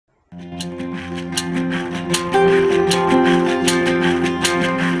Hi,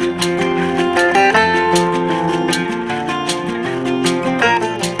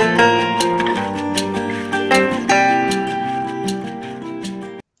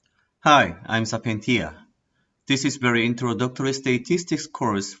 I'm Sapentia. This is very introductory statistics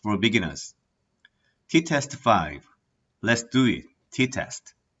course for beginners. T-Test 5. Let's do it.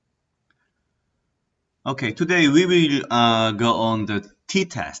 T-Test. Okay, today we will go on the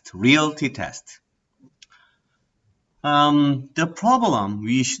T-Test, real T-Test. The problem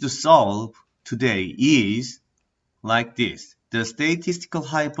we should solve today is like this. The statistical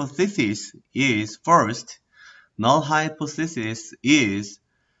hypothesis is first, null hypothesis is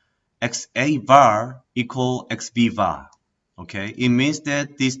XA var equal XB var. Okay, it means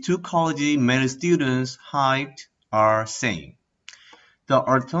that these two college male students' height are same. The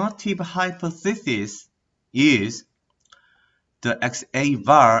alternative hypothesis is the XA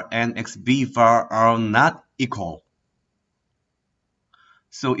var and XB var are not equal.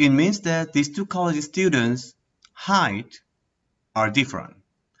 So it means that these two college students' height are different.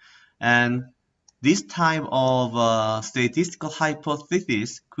 And this type of statistical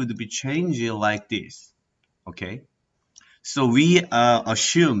hypothesis could be changed like this. Okay, so we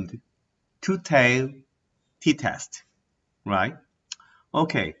assumed two-tailed t-test, right?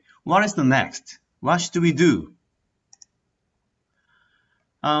 Okay, what is the next? What should we do?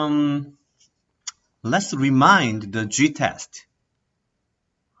 Let's remind the g-test.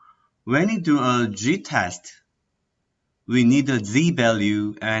 When you do a g-test, we need a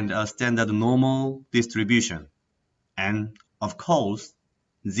z-value and a standard normal distribution, and of course,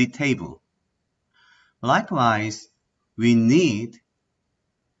 z-table. Likewise, we need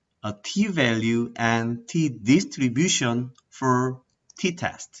a t-value and t-distribution for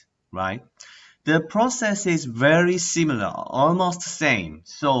t-test, right? The process is very similar, almost same.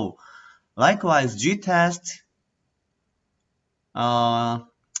 So, likewise, g-test,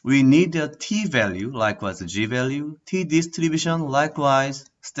 we need a t-value, likewise a g-value, t-distribution, likewise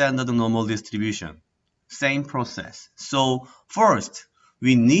standard normal distribution. Same process. So first,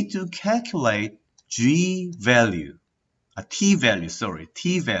 we need to calculate g-value, t-value.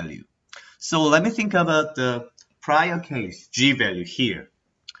 So let me think about the prior case, g-value here.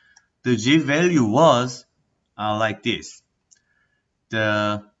 The g-value was like this.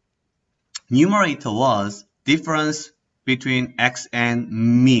 The numerator was difference between x and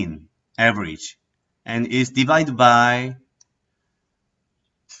mean, average, and is divided by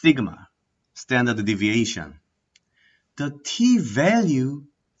sigma, standard deviation. The t-value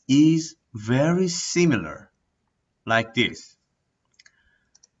is very similar, like this.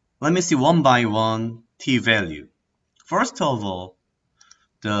 Let me see one by one t-value. First of all,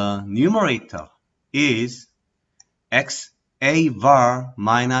 the numerator is XA var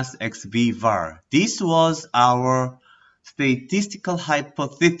minus XB var. This was our statistical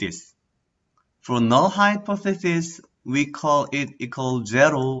hypothesis. For null hypothesis, we call it equal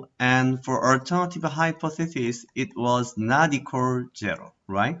 0, and for alternative hypothesis, it was not equal 0,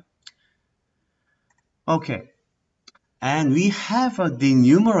 right? Okay, and we have a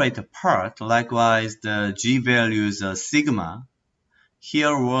denominator part, likewise the g-values sigma.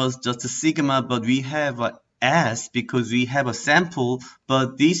 Here was just a sigma, but we have a s because we have a sample,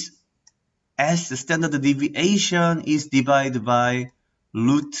 but this S, the standard deviation, is divided by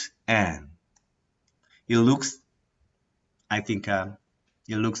root n. It looks, I think, it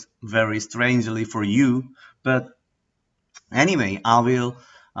looks very strangely for you, but anyway, I will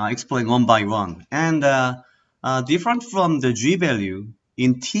explain one by one. And different from the g-value,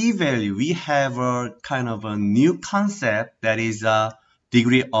 in t-value, we have a kind of a new concept that is a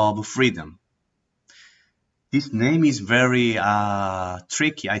degree of freedom. This name is very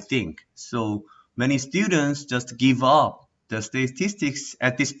tricky, I think. So many students just give up the statistics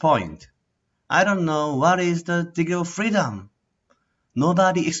at this point. I don't know what is the degree of freedom.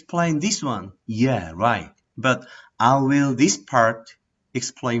 Nobody explained this one. Yeah, right. But I will this part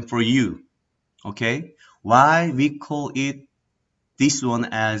explain for you. Okay? Why we call it this one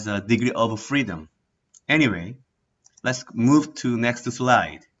as a degree of freedom. Anyway, let's move to next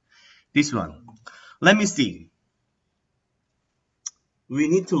slide. This one. Let me see. We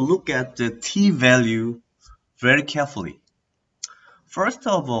need to look at the t-value very carefully. First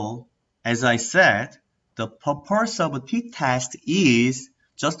of all, as I said, the purpose of a t-test is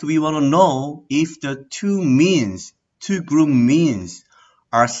just we want to know if the two group means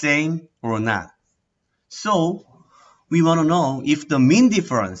are same or not. So we want to know if the mean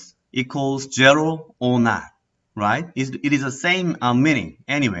difference equals 0 or not, right? It is the same meaning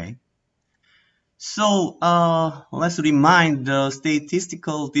anyway. So let's remind the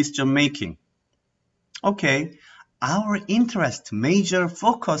statistical decision making. Okay, our interest, major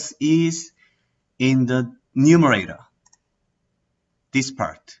focus is in the numerator, this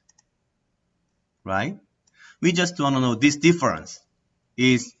part, right? We just want to know this difference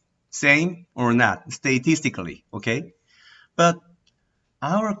is same or not statistically, okay? But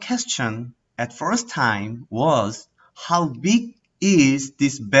our question at first time was, how big is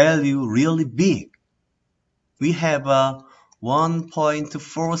this value really big? We have a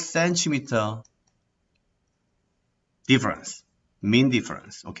 1.4 centimeter difference, mean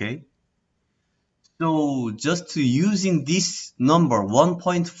difference, okay? So just using this number,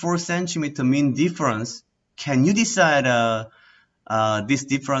 1.4 centimeter mean difference, can you decide this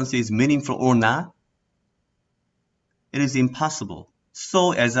difference is meaningful or not? It is impossible.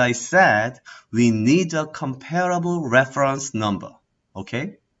 So as I said, we need a comparable reference number,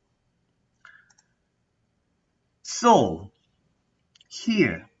 okay? So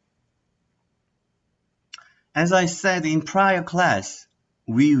here, as I said in prior class,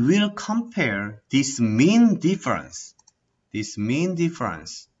 we will compare this mean difference with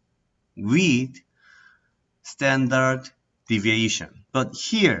standard deviation. But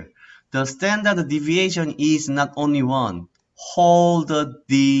here, the standard deviation is not only one. Whole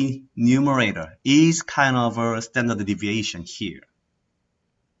the numerator is kind of a standard deviation here.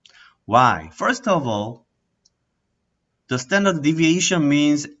 Why? First of all, the standard deviation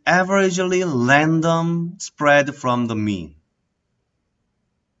means averagely random spread from the mean.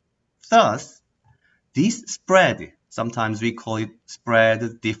 Thus, this spread, sometimes we call it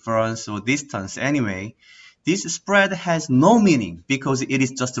spread, difference, or distance anyway, this spread has no meaning because it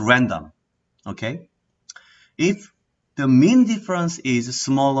is just random, okay? If the mean difference is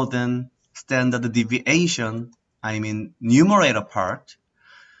smaller than standard deviation, I mean numerator part,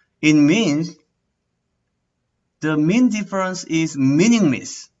 it means the mean difference is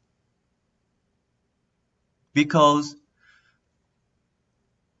meaningless because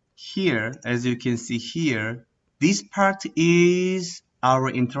here, as you can see here, this part is our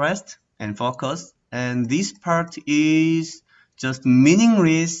interest and focus, and this part is just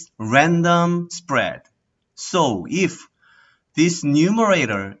meaningless random spread. So if this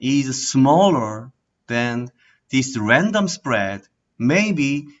numerator is smaller than this random spread,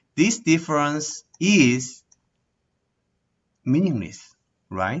 maybe this difference is meaningless,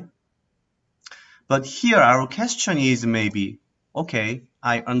 right? But here our question is maybe, okay,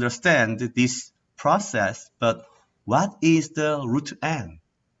 I understand this process, but what is the root n?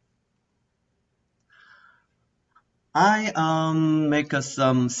 I make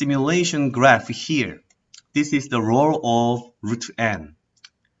some simulation graph here. This is the role of root n.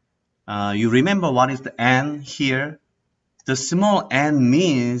 You remember what is the n here? The small n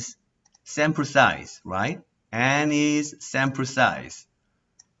means sample size, right? N is sample size.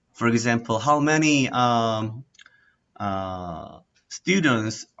 For example, how many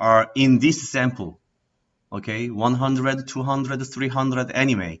students are in this sample? Okay, 100, 200, 300,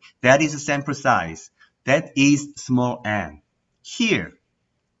 anyway. That is a sample size. That is small n. Here,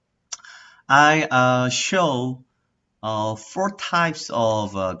 I show 4 types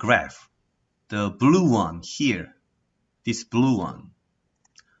of graph. The blue one here, this blue one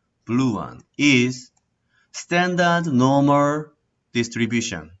is standard normal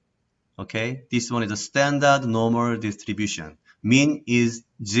distribution. Okay, this one is a standard normal distribution. Mean is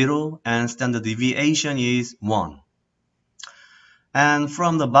 0 and standard deviation is 1. And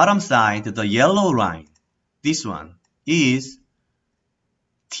from the bottom side, the yellow line, this one is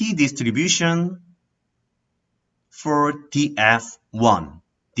t distribution for df1.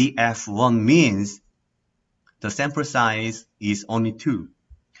 df1 means the sample size is only 2.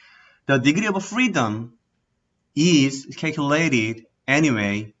 The degree of freedom is calculated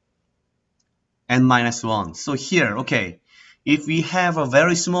anyway n-1. So here, okay, if we have a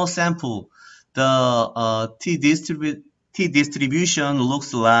very small sample, the t distribution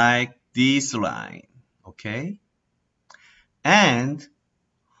looks like this line, okay? And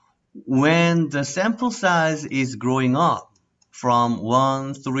when the sample size is growing up from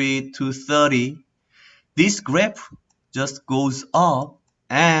 1, 3 to 30, this graph just goes up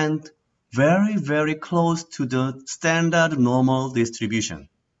and very, very close to the standard normal distribution.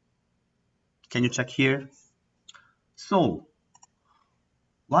 Can you check here? So,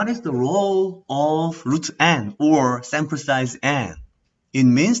 what is the role of root n or sample size n? It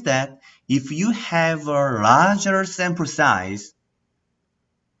means that if you have a larger sample size,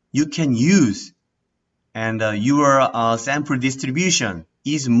 you can use and your sample distribution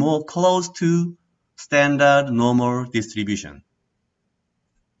is more close to standard normal distribution.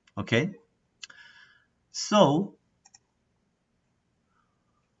 Okay? So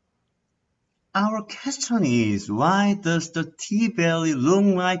our question is, why does the t-value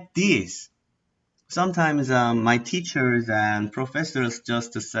look like this? Sometimes my teachers and professors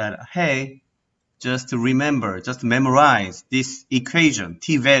just said, hey, just remember, just memorize this equation,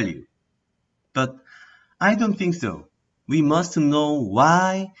 t-value. But I don't think so. We must know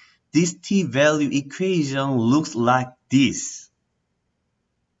why this t-value equation looks like this.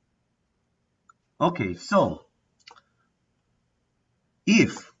 Okay, so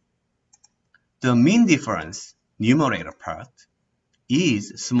if the mean difference, numerator part,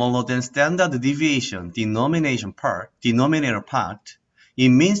 is smaller than standard deviation, denominator part, it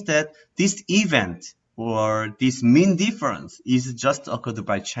means that this event or this mean difference is just occurred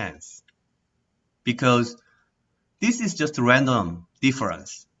by chance. Because this is just random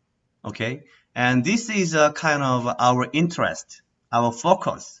difference, okay? And this is a kind of our interest, our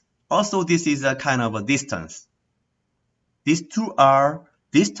focus. Also, this is a kind of a distance. These two are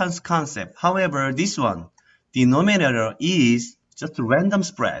distance concept. However, this one, denominator, is just a random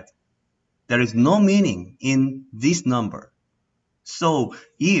spread. There is no meaning in this number. So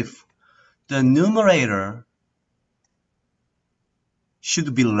if the numerator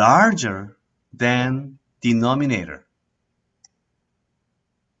should be larger than denominator,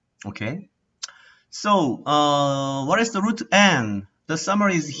 okay? So what is the root n? The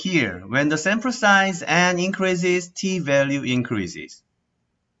summary is here. When the sample size n increases, t-value increases.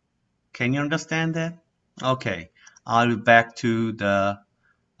 Can you understand that? Okay, I'll be back to the,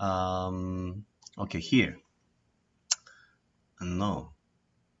 okay, here. No,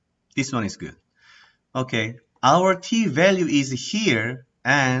 this one is good. Okay, our t-value is here,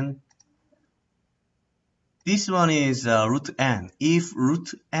 and this one is root n. If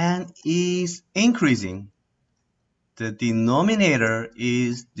root n is increasing, the denominator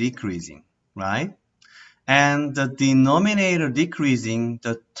is decreasing, right? And the denominator decreasing,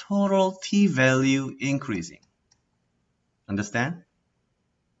 the total t-value increasing. Understand?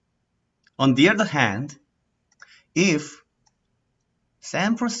 On the other hand, if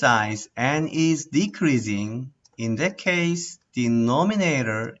sample size n is decreasing, in that case,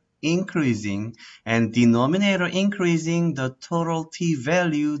 denominator increasing, and denominator increasing, the total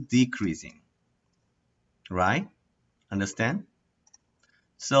t-value decreasing. Right? Understand?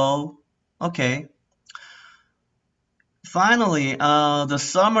 So, okay. Finally, the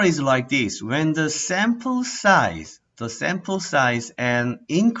summary is like this. When the sample size and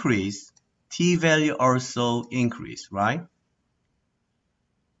increase, t-value also increase, right?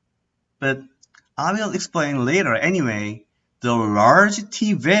 But I will explain later. Anyway, the large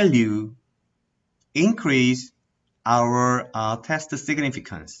t-value increase our test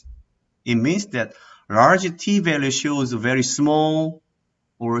significance. It means that large t-value shows a very small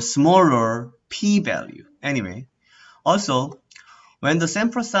or smaller p-value. Anyway, also, when the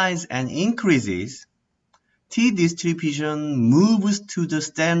sample size n increases, t-distribution moves to the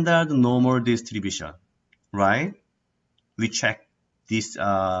standard normal distribution, right? We check this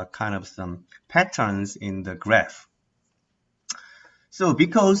kind of some patterns in the graph. So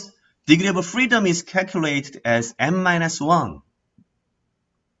because degree of freedom is calculated as n-1,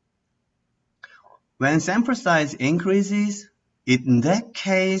 when sample size increases, in that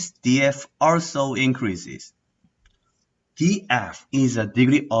case, df also increases. df is a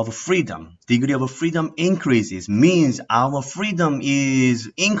degree of freedom. Degree of freedom increases, means our freedom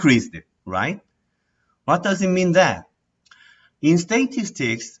is increased, right? What does it mean that? In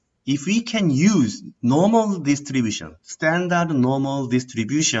statistics, if we can use normal distribution, standard normal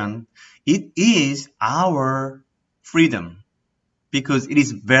distribution, it is our freedom because it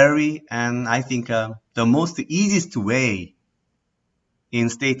is very, and I think the most easiest way in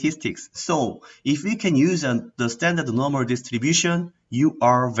statistics. So if we can use the standard normal distribution, you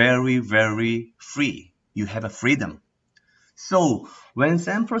are very, very free. You have a freedom. So when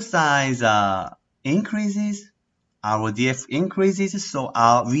sample size increases, our df increases, so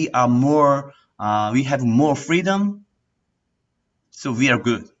we have more freedom, so we are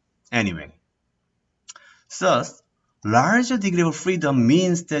good anyway. Thus, larger degree of freedom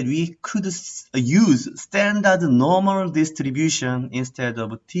means that we could use standard normal distribution instead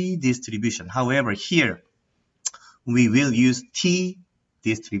of t distribution. However, here we will use t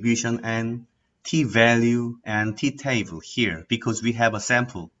distribution and t value and t table here because we have a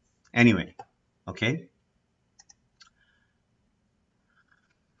sample anyway. Okay.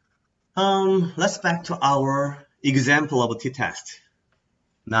 Let's back to our example of a t-test.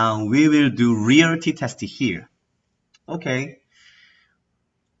 Now we will do real t-test here. Okay.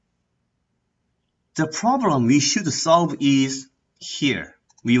 The problem we should solve is here.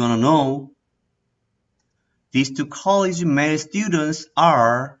 We want to know these two college male students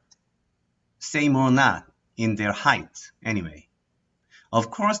are same or not in their height anyway. Of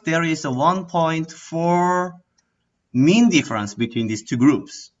course, there is a 1.4 mean difference between these two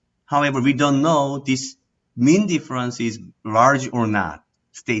groups. However, we don't know this mean difference is large or not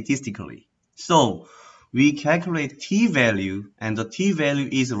statistically. So we calculate t-value, and the t-value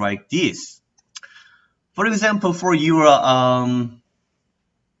is like this. For example, for your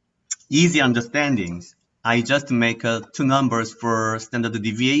easy understandings, I just make two numbers for standard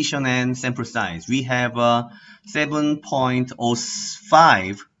deviation and sample size. We have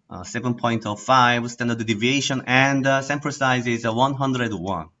 7.05 standard deviation, and sample size is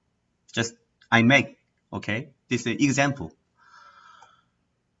 101. Just I make, okay? This is an example.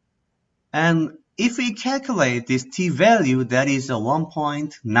 And if we calculate this t-value, that is a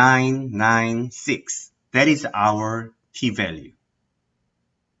 1.996. That is our t-value.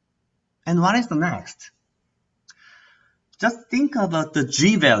 And what is the next? Just think about the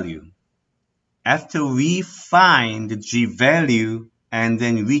g-value. After we find the g-value and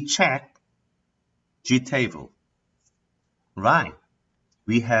then we check g-table. Right.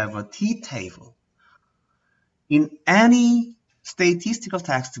 We have a t-table. In any statistical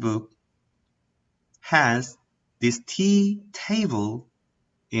textbook has this t-table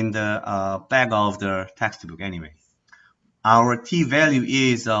in the back of the textbook anyway. Our t-value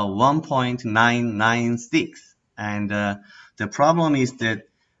is 1.996, and the problem is that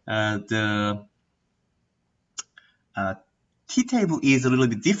the t-table is a little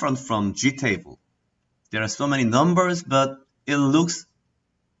bit different from g-table. There are so many numbers, but it looks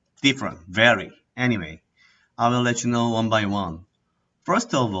different, vary. Anyway, I will let you know one by one.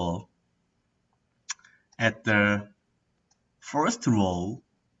 First of all, at the first row,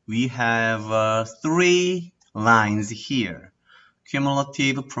 we have 3 lines here.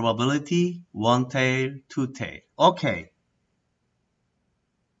 Cumulative probability, one tail, two tail. Okay.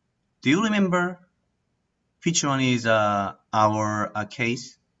 Do you remember which one is our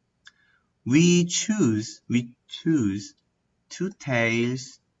case? We choose two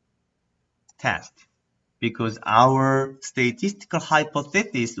tails test because our statistical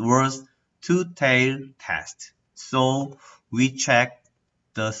hypothesis was two-tail test. So we check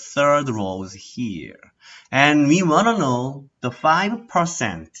the third rows here. And we want to know the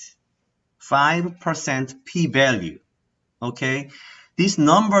 5% p-value. Okay, this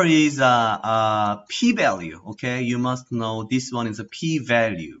number is a p-value. Okay, you must know this one is a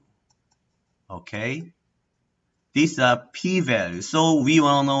p-value. Okay, this is a p-value. So we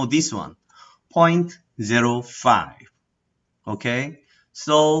want to know this one, 0.05. Okay,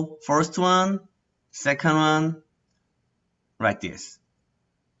 so first one, second one, like this.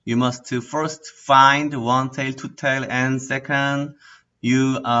 You must first find one tail, two tail, and second,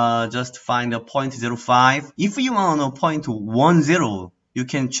 you just find a 0.05. If you want to know 0.10, you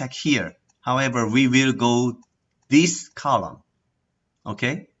can check here. However, we will go this column.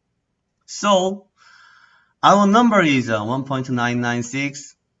 Okay? So, our number is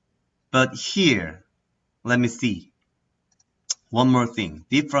 1.996. But here, let me see. One more thing.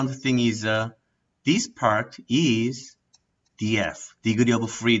 Different thing is this part is DF, degree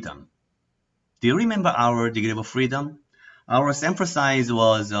of freedom. Do you remember our degree of freedom? Our sample size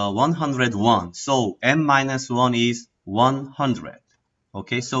was 101. So n-1 is 100.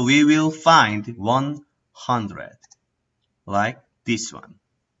 Okay, so we will find 100, like this one.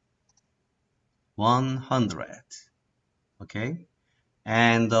 100. Okay,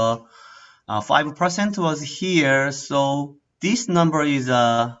 and 5% was here, so this number is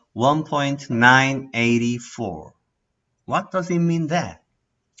 1.984. What does it mean that?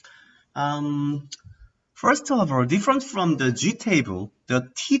 First of all, different from the G-table, the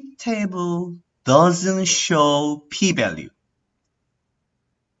T-table doesn't show p-value.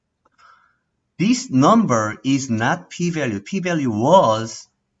 This number is not p-value. P-value was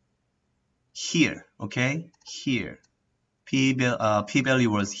here, okay? Here. P-value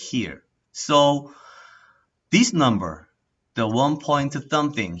was here. So this number, the 1 point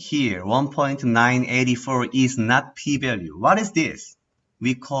something here, 1.984 is not p-value. What is this?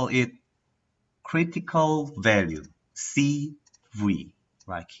 We call it critical value, CV,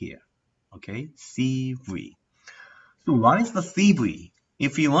 right here. Okay, CV. So what is the CV?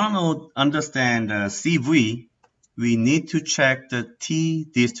 If you want to understand CV, we need to check the T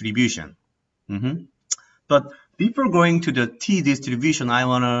distribution. But before going to the T distribution, I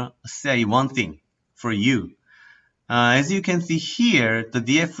want to say one thing for you. As you can see here, the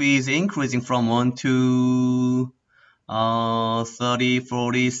DF is increasing from 1 to 30,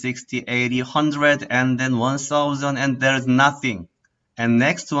 40, 60, 80, 100, and then 1000, and there's nothing. And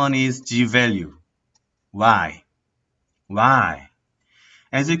next one is G value. Why? Why?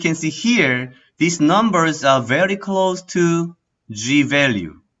 As you can see here, these numbers are very close to G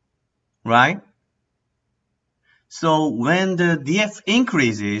value, right? So when the DF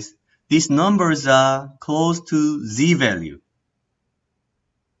increases, these numbers are close to Z value.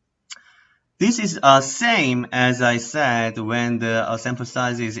 This is the same as I said when the sample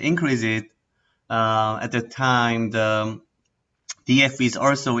size is increased. At the time, the DF is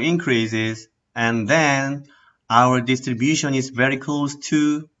also increases, and then our distribution is very close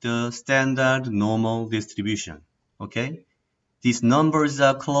to the standard normal distribution. Okay, these numbers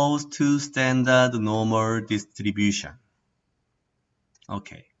are close to standard normal distribution.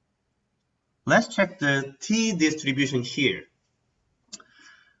 Okay, let's check the T distribution here.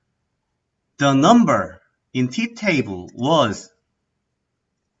 The number in T table was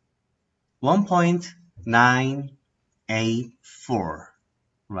 1.984,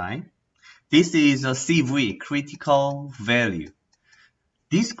 right? This is a CV, critical value.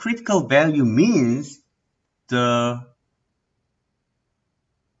 This critical value means the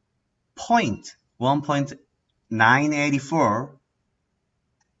point 1.984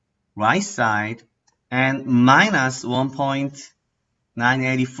 right side and minus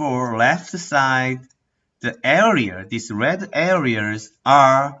 1.984 left side, the area, these red areas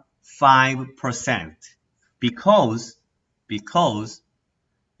are 5%. Because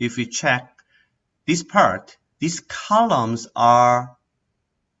if you check this part, these columns are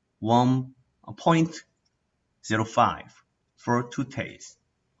 1.05 for two tails.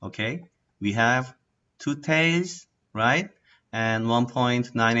 Okay, we have two tails, right? And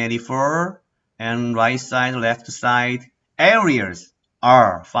 1.984 and right side, left side areas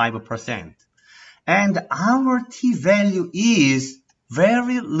are 5%. And our T value is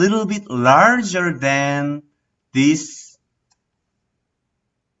very little bit larger than this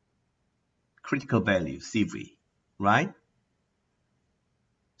critical value, CV, right?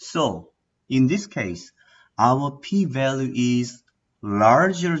 So, in this case, our p-value is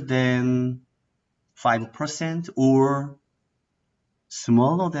larger than 5% or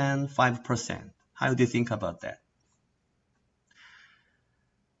smaller than 5%. How do you think about that?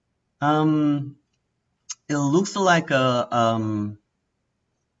 It looks like a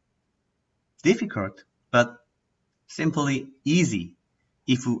difficult, but simply easy.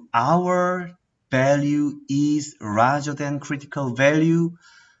 If our value is larger than critical value,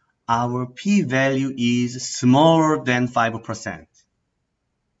 our p-value is smaller than 5%,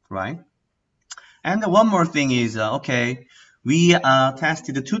 right? And one more thing is, okay, we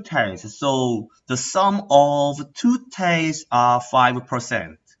tested two tails, so the sum of two tails are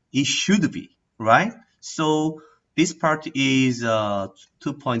 5%. It should be, right? So this part is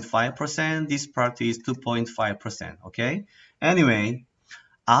 2.5%, this part is 2.5%, okay? Anyway,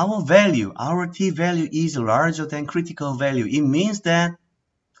 our value, our t value is larger than critical value. It means that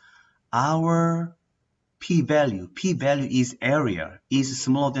our p-value is area, is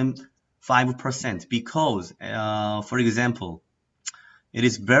smaller than 5% because, for example, it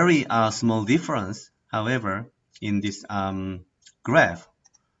is very small difference. However, in this graph,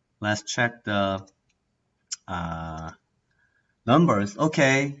 let's check the numbers.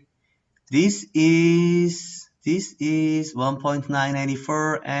 Okay, this is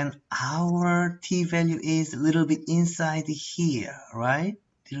 1.984 and our t-value is a little bit inside here, right?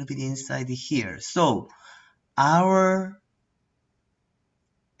 A little bit inside here. So our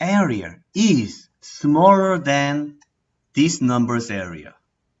area is smaller than this number's area,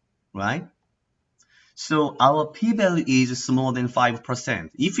 right? So our p-value is smaller than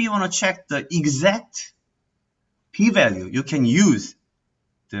 5%. If you want to check the exact p-value, you can use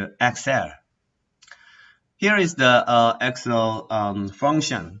the Excel. Here is the Excel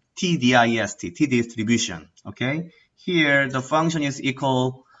function, TDIST, T distribution, okay? Here the function is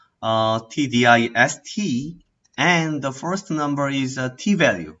equal TDIST, and the first number is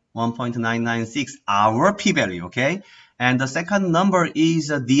t-value, 1.996, our p-value, okay? And the second number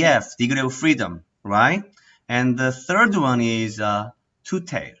is DF, degree of freedom, right? And the third one is two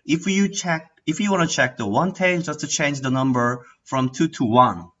tail. If you want to check the one tail, just to change the number from 2 to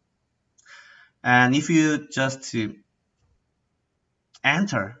 1. And if you just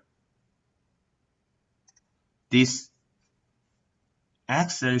enter this,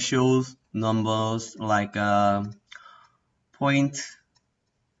 Excel shows numbers like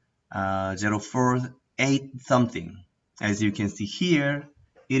 0.048 something. As you can see here,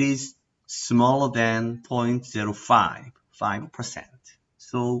 it is smaller than 0.05, 5%.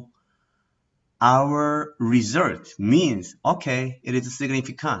 So our result means, okay, it is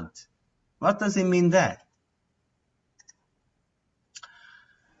significant. What does it mean that?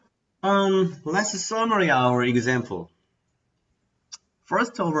 Let's summarize our example.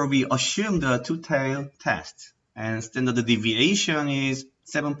 First of all, we assume the two-tailed test, and standard deviation is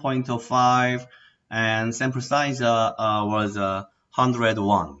 7.05, and sample size was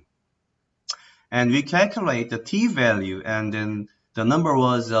 101. And we calculate the t-value, and then the number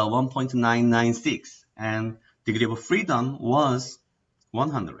was 1.996, and degree of freedom was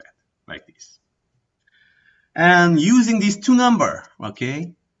 100, like this. And using these two numbers,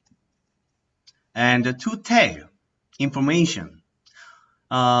 okay, and the two-tail information,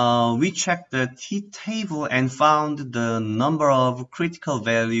 we checked the t-table and found the number of critical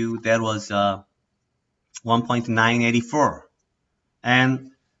value that was 1.984.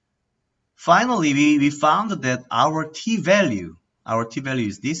 And finally, we found that our t-value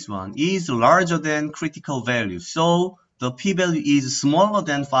is this one, is larger than critical value. So the p-value is smaller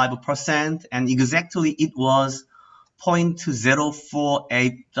than 5%, and exactly it was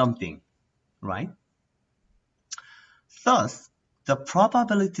 0.048 something, right? Thus, the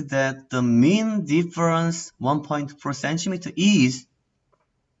probability that the mean difference 1 point per centimeter is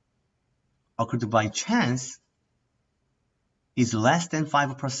occurred by chance is less than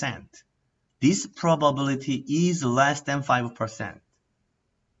 5%. This probability is less than 5%,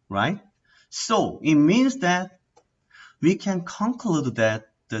 right? So it means that we can conclude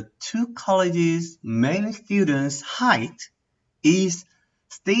that the two colleges' male students' height is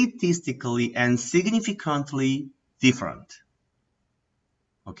statistically and significantly different.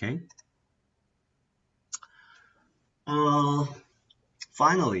 Okay.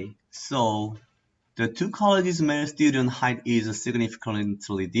 Finally, so the two colleges' male student height is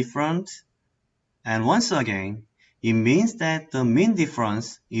significantly different. And once again, it means that the mean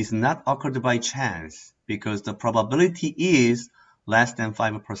difference is not occurred by chance because the probability is less than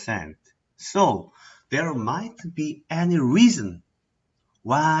 5%. So there might be any reason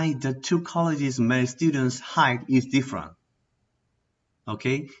why the two colleges' male students' height is different.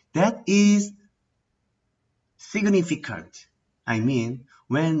 Okay, that is significant. I mean,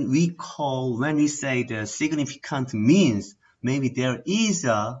 when we say the significant means maybe there is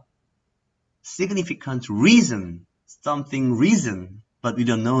a significant reason, something reason, but we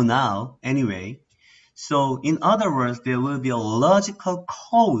don't know now anyway. So in other words, there will be a logical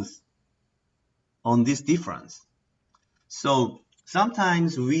cause on this difference. So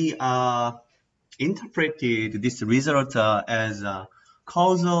sometimes we interpreted this result as a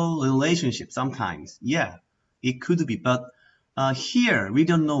causal relationship sometimes. Yeah, it could be, but here we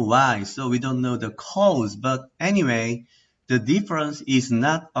don't know why, so we don't know the cause. But anyway, the difference is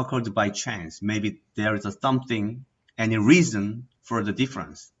not occurred by chance. Maybe there is something, any reason for the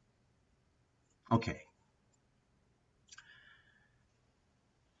difference. Okay.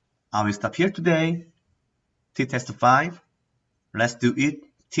 I will stop here today. T-test 5. Let's do it.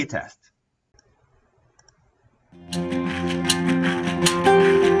 T-test.